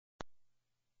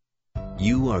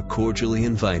You are cordially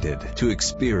invited to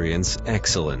experience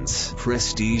excellence.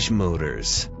 Prestige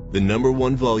Motors, the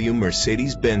 #1 volume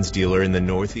Mercedes-Benz dealer in the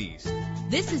Northeast.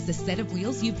 This is the set of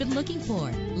wheels you've been looking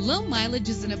for. Low mileage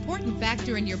is an important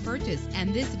factor in your purchase,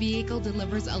 and this vehicle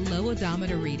delivers a low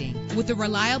odometer reading with a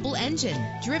reliable engine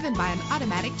driven by an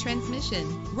automatic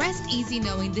transmission. Rest easy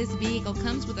knowing this vehicle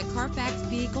comes with a Carfax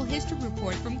Vehicle History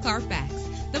Report from Carfax,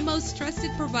 the most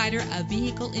trusted provider of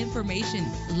vehicle information.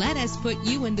 Let us put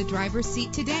you in the driver's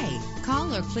seat today.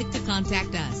 Call or click to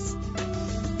contact us.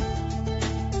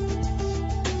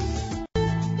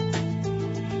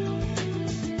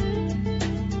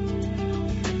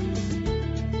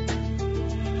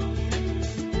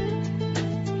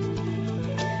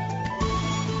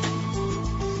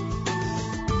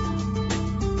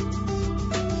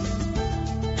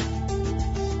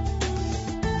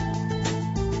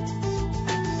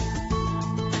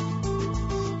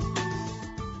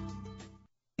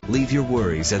 Leave your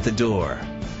worries at the door,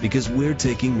 because we're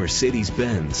taking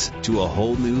Mercedes-Benz to a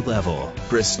whole new level.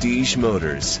 Prestige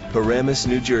Motors, Paramus,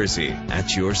 New Jersey,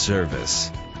 at your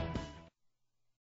service.